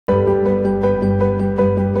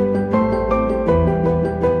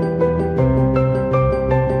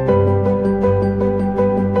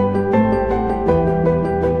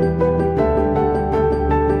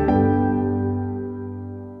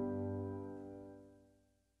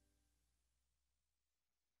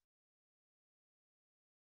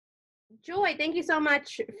Joy, thank you so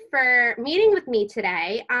much for meeting with me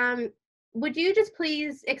today. Would you just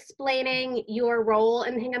please explaining your role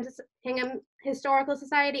in the Hingham Historical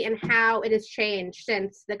Society and how it has changed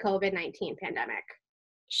since the COVID-19 pandemic?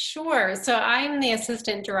 Sure. So I'm the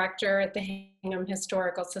assistant director at the Hingham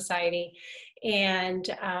Historical Society, and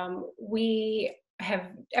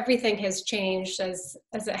everything has changed as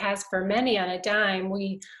it has for many on a dime.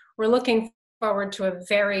 We're looking forward to a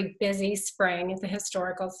very busy spring at the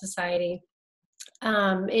Historical Society.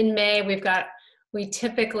 In May, we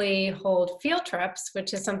typically hold field trips,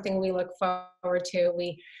 which is something we look forward to.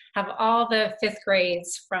 We have all the fifth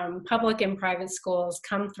grades from public and private schools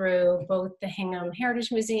come through both the Hingham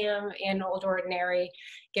Heritage Museum and Old Ordinary,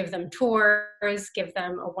 give them tours, give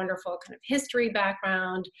them a wonderful kind of history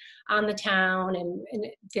background on the town and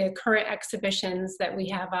the current exhibitions that we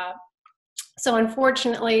have up. So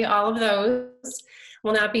unfortunately, all of those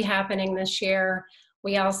will not be happening this year.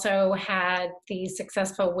 We also had the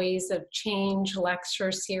successful Ways of Change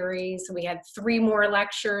lecture series. We had 3 more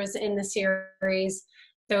lectures in the series.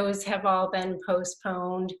 Those have all been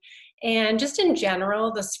postponed. And just in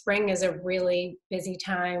general, the spring is a really busy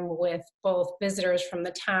time with both visitors from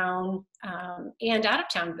the town and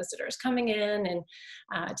out-of-town visitors coming in and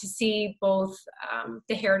to see both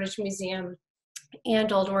the Heritage Museum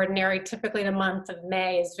and Old Ordinary. Typically the month of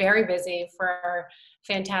May is very busy for our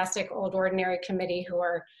fantastic Old Ordinary committee who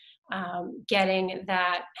are getting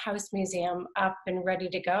that house museum up and ready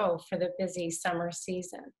to go for the busy summer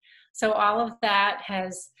season. So all of that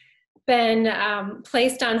has been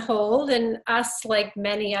placed on hold, and us, like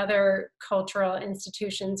many other cultural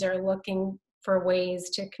institutions, are looking for ways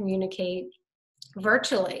to communicate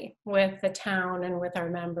virtually with the town and with our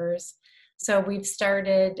members. So we've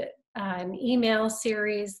started an email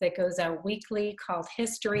series that goes out weekly called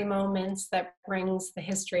History Moments that brings the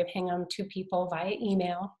history of Hingham to people via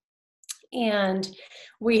email. And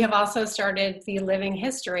we have also started the Living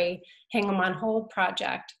History Hingham on Hold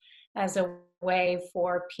project as a way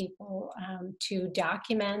for people to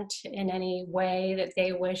document in any way that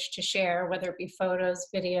they wish to share, whether it be photos,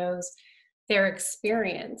 videos, their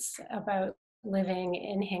experience about living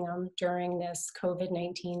in Hingham during this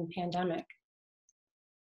COVID-19 pandemic.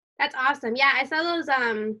 That's awesome. Yeah, I saw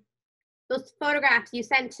those photographs you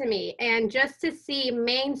sent to me, and just to see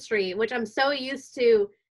Main Street, which I'm so used to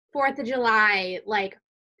 4th of July, like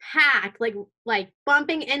packed, like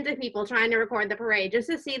bumping into people trying to record the parade, just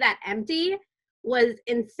to see that empty was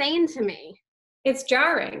insane to me. It's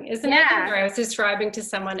jarring, isn't it? Yeah. I was describing to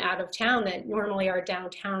someone out of town that normally our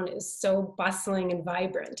downtown is so bustling and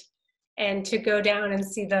vibrant. And to go down and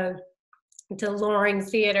see the Loring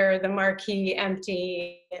Theater, the marquee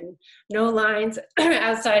empty, and no lines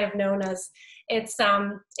outside of Nona's, it's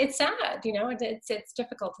sad, you know, it's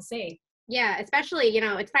difficult to see. Yeah, especially, you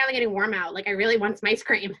know, it's finally getting warm out. Like, I really want some ice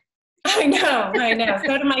cream. I know.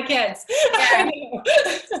 So do my kids. Yeah.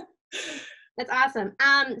 That's awesome.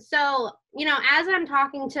 So, you know, as I'm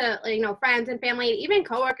talking to, you know, friends and family, even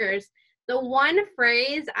coworkers, the one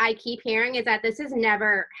phrase I keep hearing is that this has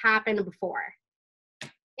never happened before.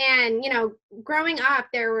 And, you know, growing up,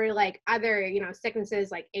 there were like other, you know, sicknesses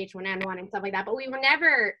like H1N1 and stuff like that, but we were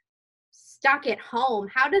never stuck at home.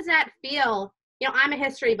 How does that feel? You know, I'm a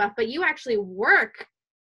history buff, but you actually work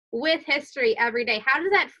with history every day. How does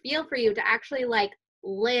that feel for you to actually like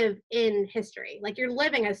live in history? Like you're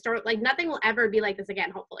living a story, like nothing will ever be like this again,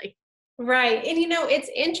 hopefully. Right. And, you know, it's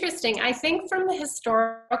interesting. I think from the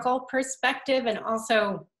historical perspective and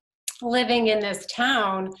also living in this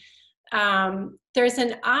town, there's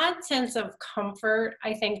an odd sense of comfort,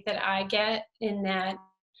 I think, that I get in that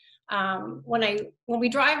when we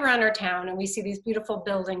drive around our town and we see these beautiful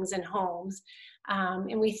buildings and homes,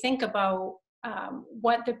 and we think about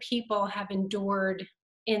what the people have endured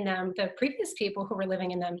in them, the previous people who were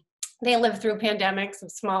living in them. They lived through pandemics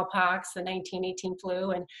of smallpox, the 1918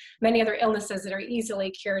 flu, and many other illnesses that are easily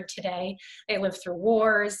cured today. They lived through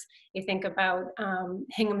wars. You think about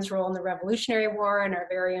Hingham's role in the Revolutionary War and our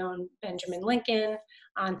very own Benjamin Lincoln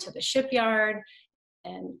onto the shipyard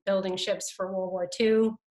and building ships for World War II.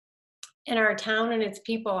 And our town and its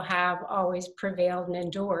people have always prevailed and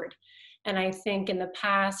endured. And I think in the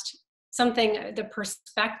past, the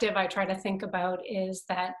perspective I try to think about is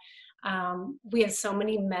that we have so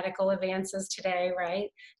many medical advances today, right?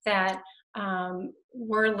 That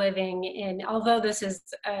we're living in, although this is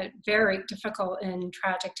a very difficult and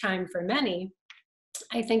tragic time for many,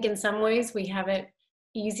 I think in some ways we have it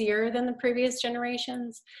easier than the previous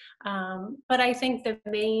generations. But I think the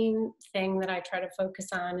main thing that I try to focus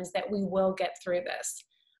on is that we will get through this.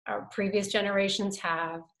 Our previous generations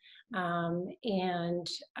have, and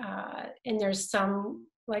there's some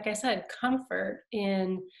like I said, comfort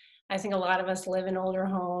in, I think a lot of us live in older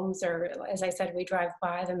homes, or as I said, we drive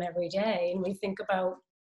by them every day, and we think about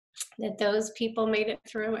that those people made it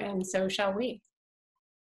through, and so shall we.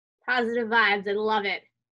 Positive vibes. I love it.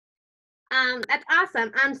 That's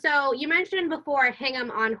awesome. So you mentioned before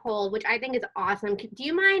Hingham on hold, which I think is awesome. Do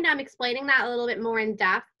you mind explaining that a little bit more in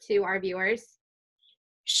depth to our viewers?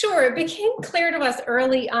 Sure, it became clear to us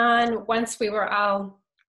early on, once we were all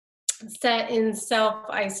set in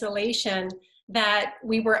self-isolation, that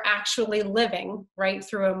we were actually living right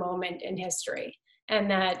through a moment in history, and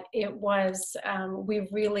that it was, we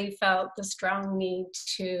really felt the strong need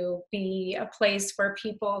to be a place where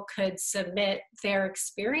people could submit their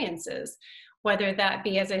experiences, whether that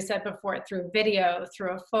be, as I said before, through video,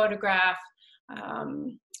 through a photograph,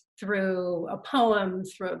 through a poem,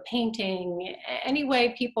 through a painting, any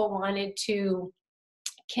way people wanted to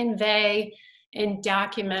convey and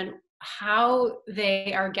document how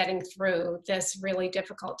they are getting through this really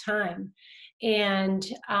difficult time. And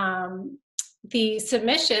the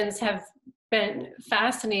submissions have been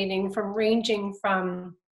fascinating, from ranging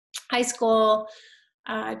from high school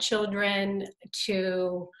children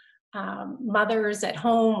to mothers at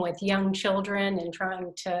home with young children and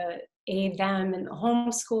trying to aid them in the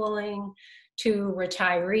homeschooling, to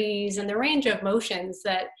retirees, and the range of emotions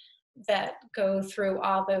that go through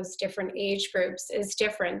all those different age groups is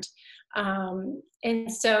different.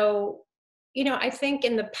 And so, you know, I think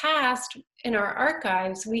in the past, in our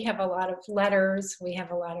archives, we have a lot of letters, we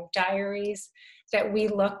have a lot of diaries that we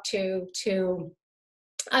look to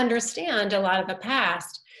understand a lot of the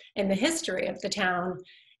past and the history of the town.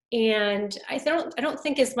 And I don't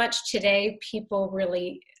think as much today people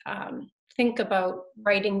really think about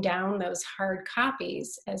writing down those hard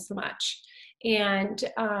copies as much. And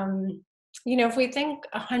you know, if we think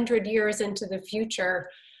 100 years into the future,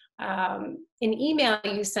 an email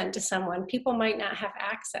you sent to someone, people might not have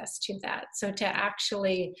access to that. So to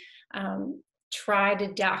actually try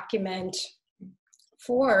to document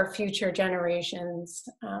for future generations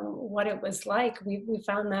what it was like, we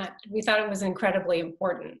found that, we thought it was incredibly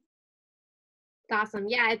important. It's awesome.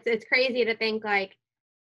 Yeah, it's crazy to think like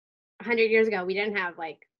 100 years ago we didn't have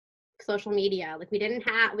like social media. Like we didn't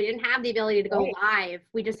have the ability to go live.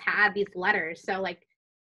 We just had these letters. So like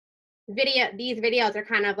these videos are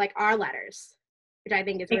kind of like our letters, which I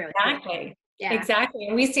think is really cool. Yeah. Exactly.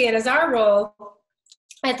 And we see it as our role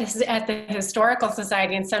at the Historical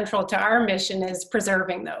Society, and central to our mission is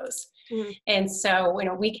preserving those. Mm-hmm. And so, you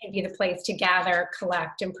know, we can be the place to gather,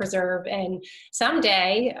 collect, and preserve. And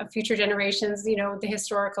someday, future generations, you know, the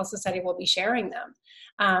Historical Society will be sharing them.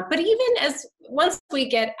 But even as once we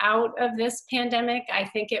get out of this pandemic, I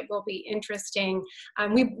think it will be interesting.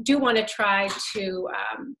 We do want to try to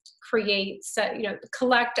create, you know,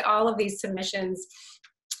 collect all of these submissions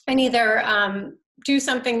and either do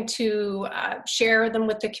something to share them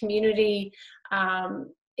with the community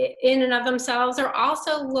in and of themselves, or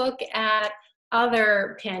also look at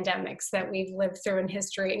other pandemics that we've lived through in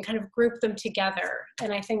history and kind of group them together.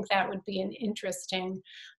 And I think that would be an interesting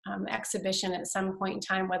exhibition at some point in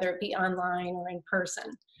time, whether it be online or in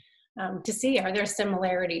person, to see, are there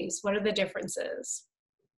similarities? What are the differences?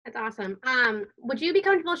 That's awesome. Would you be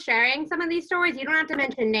comfortable sharing some of these stories? You don't have to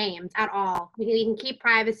mention names at all. We can keep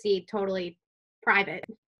privacy totally private.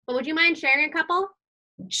 But would you mind sharing a couple?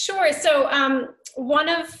 Sure. So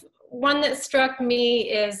one that struck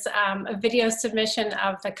me is a video submission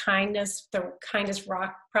of the Kindness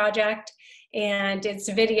Rock Project, and it's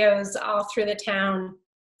videos all through the town.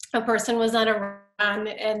 A person was on a run,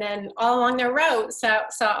 and then all along their route saw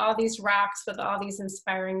all these rocks with all these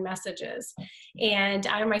inspiring messages. And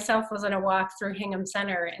I myself was on a walk through Hingham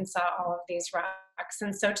Center and saw all of these rocks.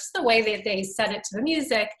 And so just the way that they set it to the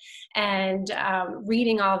music and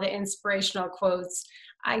reading all the inspirational quotes,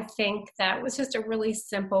 I think that was just a really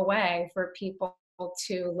simple way for people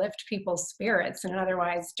to lift people's spirits in an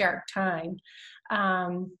otherwise dark time.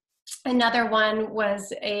 Another one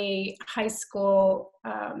was a high school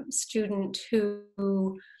student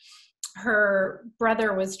who her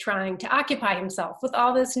brother was trying to occupy himself with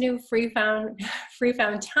all this new free found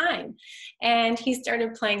time, and he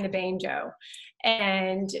started playing the banjo.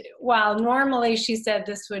 And while normally she said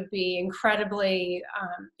this would be incredibly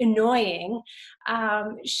annoying,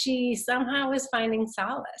 she somehow was finding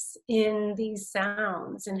solace in these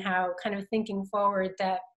sounds, and how kind of thinking forward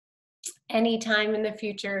that anytime in the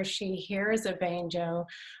future she hears a banjo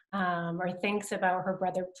or thinks about her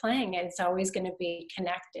brother playing it, it's always going to be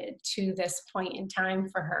connected to this point in time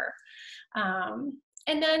for her.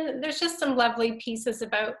 And then there's just some lovely pieces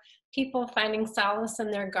about people finding solace in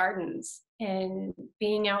their gardens and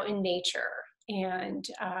being out in nature And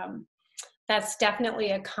that's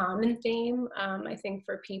definitely a common theme, I think,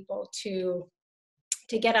 for people to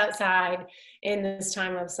get outside in this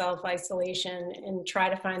time of self-isolation and try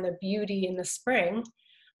to find the beauty in the spring,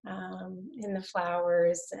 in the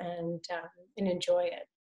flowers, and enjoy it.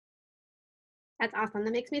 That's awesome.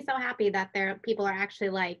 That makes me so happy that people are actually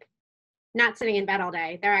like not sitting in bed all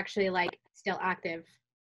day. They're actually like still active.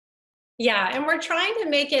 Yeah, and we're trying to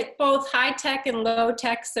make it both high-tech and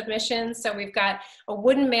low-tech submissions. So we've got a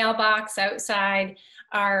wooden mailbox outside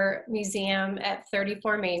our museum at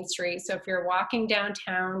 34 Main Street. So if you're walking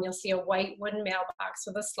downtown, you'll see a white wooden mailbox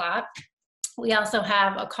with a slot. We also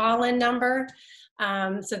have a call-in number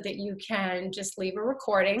so that you can just leave a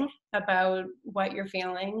recording about what you're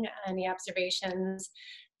feeling, any observations.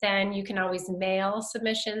 Then you can always mail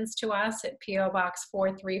submissions to us at P.O. Box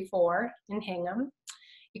 434 in Hingham.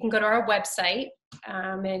 You can go to our website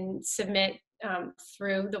and submit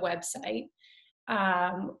through the website.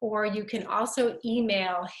 Or you can also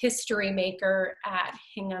email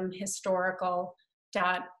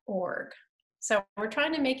historymaker@hinghamhistorical.org. So we're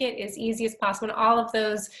trying to make it as easy as possible. And all of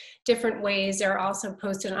those different ways are also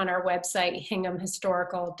posted on our website,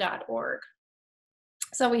 hinghamhistorical.org.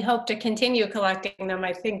 So we hope to continue collecting them.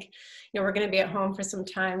 I think we're going to be at home for some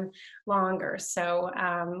time longer. So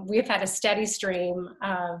we've had a steady stream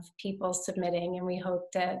of people submitting, and we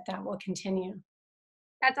hope that that will continue.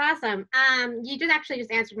 That's awesome. You just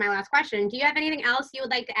answered my last question. Do you have anything else you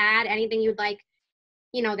would like to add? Anything you'd like,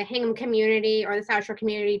 the Hingham community or the South Shore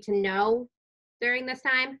community to know during this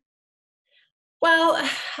time? Well,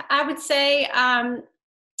 I would say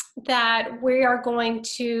that we are going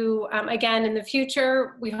to, again, in the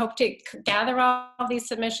future, we hope to gather all these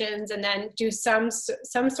submissions and then do some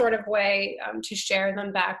sort of way to share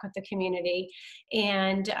them back with the community,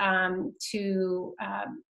 and to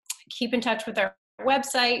keep in touch with our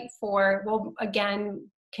website we'll again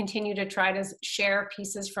continue to try to share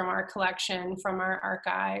pieces from our collection, from our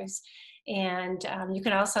archives. And you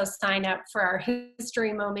can also sign up for our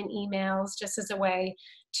History Moment emails, just as a way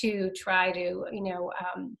to try to,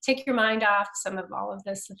 take your mind off some of all of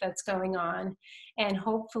this that's going on. And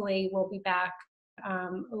hopefully we'll be back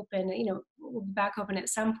open, we'll be back open at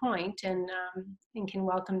some point, and can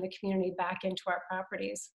welcome the community back into our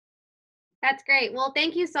properties. That's great. Well,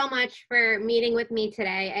 thank you so much for meeting with me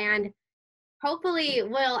today. And hopefully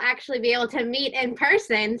we'll actually be able to meet in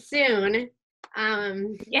person soon.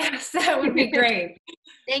 Yes, that would be great.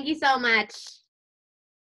 Thank you so much.